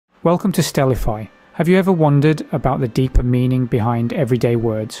Welcome to Stellify. Have you ever wondered about the deeper meaning behind everyday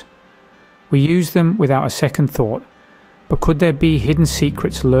words? We use them without a second thought, but could there be hidden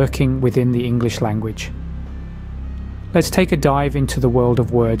secrets lurking within the English language? Let's take a dive into the world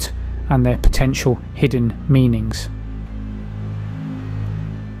of words and their potential hidden meanings.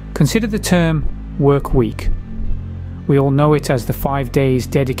 Consider the term work week. We all know it as the 5 days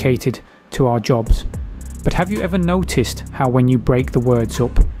dedicated to our jobs. But have you ever noticed how when you break the words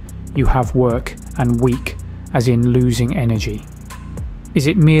up, you have work and week, as in losing energy? Is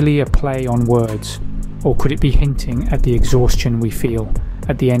it merely a play on words, or could it be hinting at the exhaustion we feel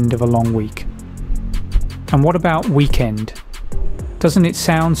at the end of a long week? And what about weekend? Doesn't it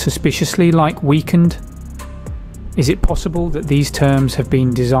sound suspiciously like weakened? Is it possible that these terms have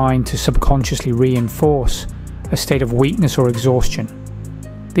been designed to subconsciously reinforce a state of weakness or exhaustion?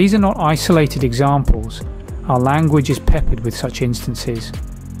 These are not isolated examples. Our language is peppered with such instances.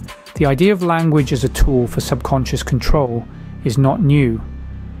 The idea of language as a tool for subconscious control is not new.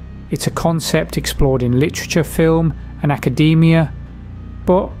 It's a concept explored in literature, film, and academia.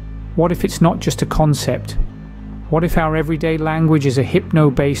 But what if it's not just a concept? What if our everyday language is a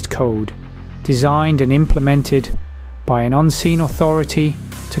hypno-based code, designed and implemented by an unseen authority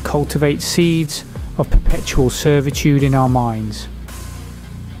to cultivate seeds of perpetual servitude in our minds?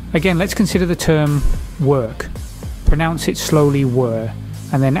 Again, let's consider the term work. Pronounce it slowly were,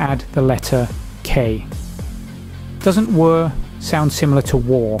 and then add the letter K. Doesn't were sound similar to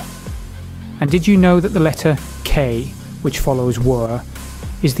war? And did you know that the letter K, which follows were,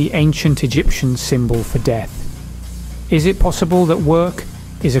 is the ancient Egyptian symbol for death? Is it possible that work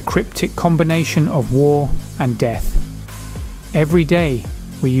is a cryptic combination of war and death? Every day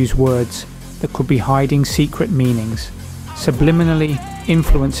we use words that could be hiding secret meanings, subliminally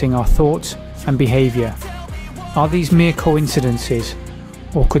influencing our thoughts and behaviour. Are these mere coincidences,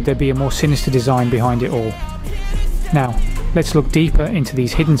 or could there be a more sinister design behind it all? Now, let's look deeper into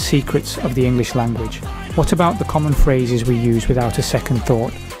these hidden secrets of the English language. What about the common phrases we use without a second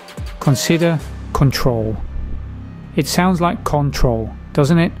thought? Consider control. It sounds like control,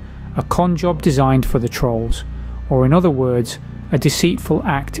 doesn't it? A con job designed for the trolls, or in other words, a deceitful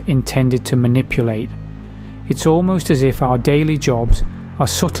act intended to manipulate. It's almost as if our daily jobs are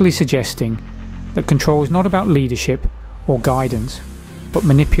subtly suggesting that control is not about leadership or guidance, but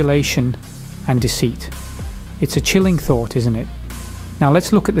manipulation and deceit. It's a chilling thought, isn't it? Now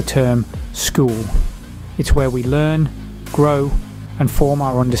let's look at the term school. It's where we learn, grow, and form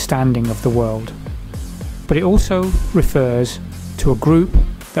our understanding of the world. But it also refers to a group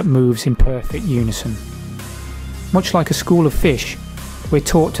that moves in perfect unison. Much like a school of fish, we're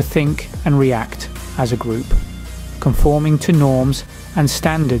taught to think and react as a group, conforming to norms and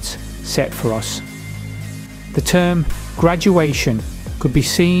standards set for us. The term graduation could be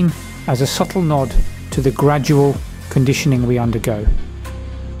seen as a subtle nod to the gradual conditioning we undergo.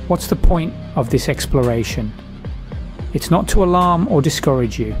 What's the point of this exploration? It's not to alarm or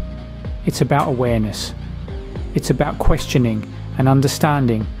discourage you. It's about awareness. It's about questioning and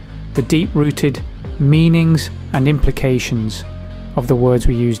understanding the deep-rooted meanings and implications of the words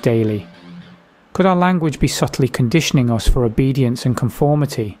we use daily. Could our language be subtly conditioning us for obedience and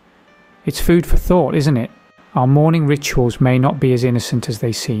conformity? It's food for thought, isn't it? Our morning rituals may not be as innocent as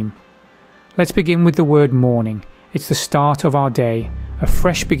they seem. Let's begin with the word morning. It's the start of our day, a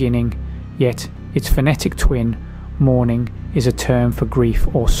fresh beginning, yet its phonetic twin, morning, is a term for grief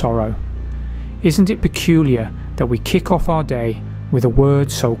or sorrow. Isn't it peculiar that we kick off our day with a word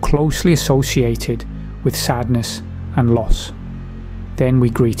so closely associated with sadness and loss? Then we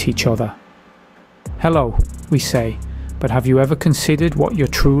greet each other. Hello, we say, but have you ever considered what you're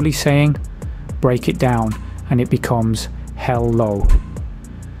truly saying? Break it down and it becomes hello.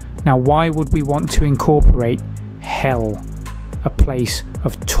 Now, why would we want to incorporate hell, a place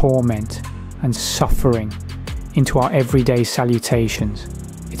of torment and suffering, into our everyday salutations?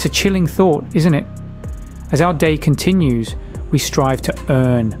 It's a chilling thought, isn't it? As our day continues, we strive to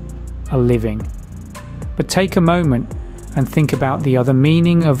earn a living. But take a moment and think about the other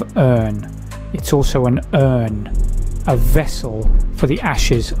meaning of earn. It's also an urn, a vessel for the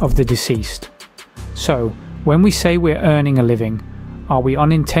ashes of the deceased. So, when we say we're earning a living, are we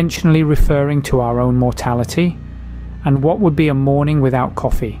unintentionally referring to our own mortality? And what would be a morning without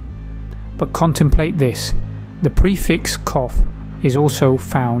coffee? But contemplate this. The prefix cough is also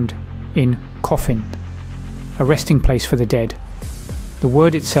found in coffin, a resting place for the dead. The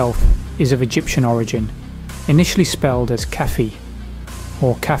word itself is of Egyptian origin, initially spelled as kafi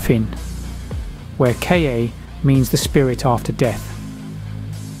or kafin, where ka means the spirit after death.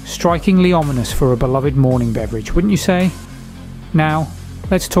 Strikingly ominous for a beloved morning beverage, wouldn't you say? Now,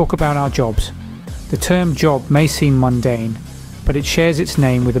 let's talk about our jobs. The term job may seem mundane, but it shares its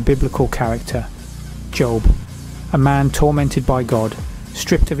name with a biblical character, Job, a man tormented by God,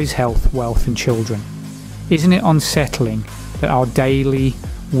 stripped of his health, wealth and children. Isn't it unsettling that our daily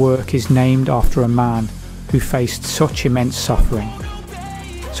work is named after a man who faced such immense suffering?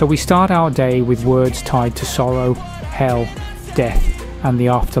 So we start our day with words tied to sorrow, hell, death and the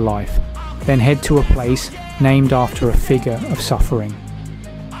afterlife, then head to a place named after a figure of suffering.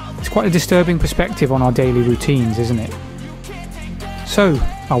 It's quite a disturbing perspective on our daily routines, isn't it? So,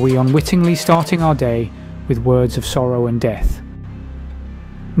 are we unwittingly starting our day with words of sorrow and death?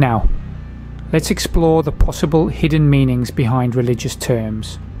 Now, let's explore the possible hidden meanings behind religious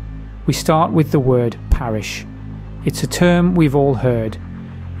terms. We start with the word parish. It's a term we've all heard,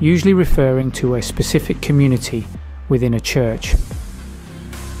 usually referring to a specific community within a church.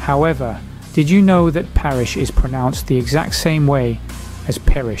 However, did you know that parish is pronounced the exact same way as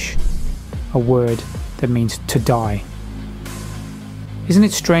perish, a word that means to die? Isn't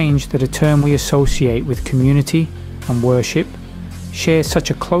it strange that a term we associate with community and worship shares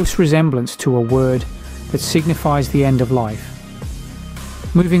such a close resemblance to a word that signifies the end of life?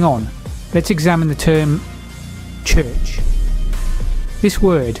 Moving on, let's examine the term church. This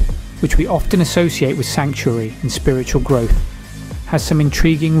word, which we often associate with sanctuary and spiritual growth, has some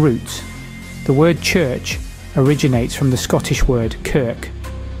intriguing roots. The word church originates from the Scottish word kirk,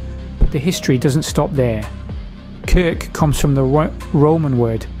 but the history doesn't stop there. Kirk comes from the Roman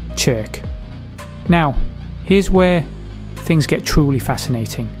word church. Now, here's where things get truly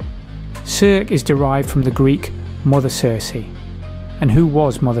fascinating. Circe is derived from the Greek Mother Circe. And who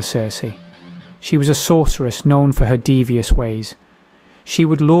was Mother Circe? She was a sorceress known for her devious ways. She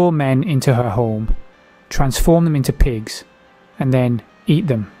would lure men into her home, transform them into pigs, and then eat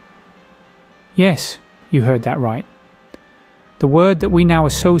them. Yes, you heard that right. The word that we now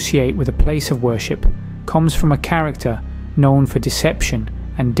associate with a place of worship comes from a character known for deception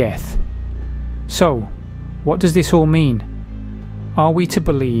and death. So, what does this all mean? Are we to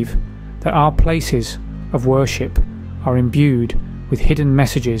believe that our places of worship are imbued with hidden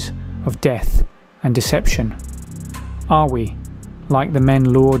messages of death and deception? Are we, like the men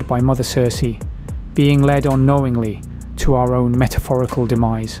lured by Mother Circe, being led unknowingly to our own metaphorical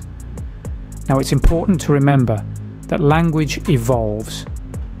demise? Now, it's important to remember that language evolves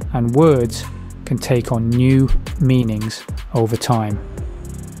and words can take on new meanings over time.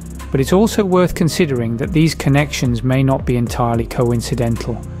 But it's also worth considering that these connections may not be entirely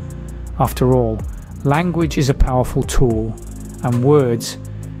coincidental. After all, language is a powerful tool, and words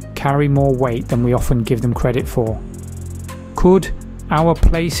carry more weight than we often give them credit for. Could our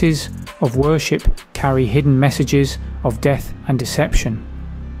places of worship carry hidden messages of death and deception?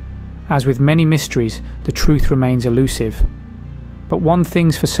 As with many mysteries, the truth remains elusive. But one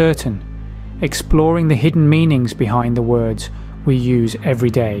thing's for certain: exploring the hidden meanings behind the words we use every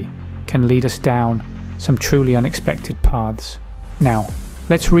day can lead us down some truly unexpected paths. Now,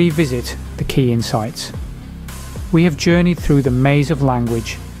 let's revisit the key insights. We have journeyed through the maze of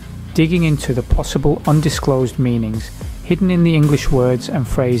language, digging into the possible undisclosed meanings hidden in the English words and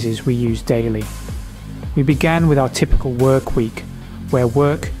phrases we use daily. We began with our typical work week, where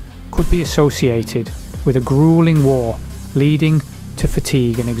work could be associated with a grueling war leading to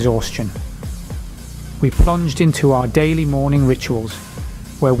fatigue and exhaustion. We plunged into our daily morning rituals,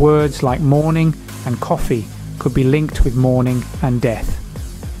 where words like morning and coffee could be linked with mourning and death.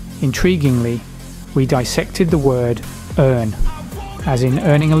 Intriguingly, we dissected the word earn, as in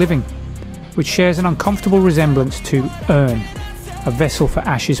earning a living, which shares an uncomfortable resemblance to urn, a vessel for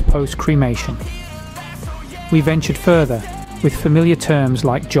ashes post-cremation. We ventured further with familiar terms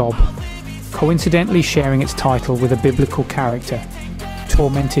like job, coincidentally sharing its title with a biblical character,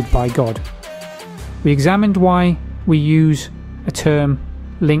 tormented by God. We examined why we use a term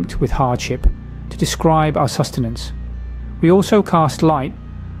linked with hardship to describe our sustenance. We also cast light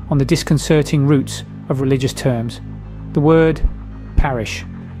on the disconcerting roots of religious terms. The word parish,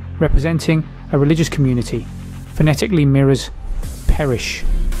 representing a religious community, phonetically mirrors perish,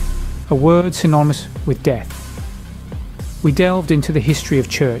 a word synonymous with death. We delved into the history of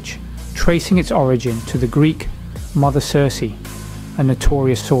church, tracing its origin to the Greek Mother Circe, a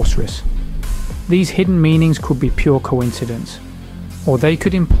notorious sorceress. These hidden meanings could be pure coincidence, or they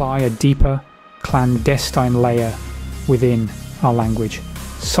could imply a deeper, clandestine layer within our language,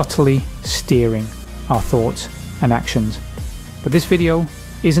 subtly steering our thoughts and actions. But this video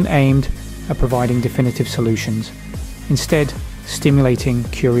isn't aimed at providing definitive solutions, instead stimulating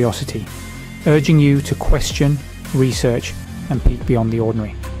curiosity, urging you to question, research and peek beyond the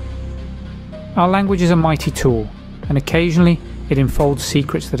ordinary. Our language is a mighty tool, and occasionally it unfolds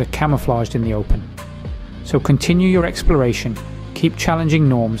secrets that are camouflaged in the open. So continue your exploration, keep challenging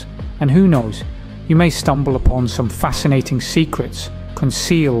norms, and who knows, you may stumble upon some fascinating secrets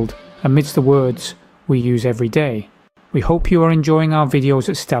concealed amidst the words we use every day. We hope you are enjoying our videos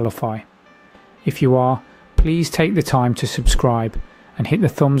at Stellify. If you are, please take the time to subscribe and hit the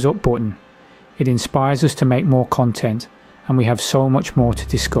thumbs up button. It inspires us to make more content, and we have so much more to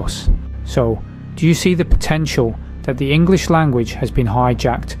discuss. So, do you see the potential that the English language has been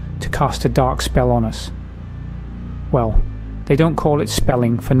hijacked to cast a dark spell on us? Well, they don't call it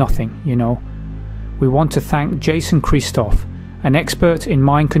spelling for nothing, you know. We want to thank Jason Christoph, an expert in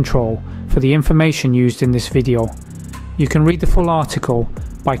mind control, for the information used in this video. You can read the full article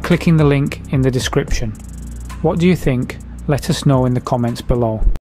by clicking the link in the description. What do you think? Let us know in the comments below.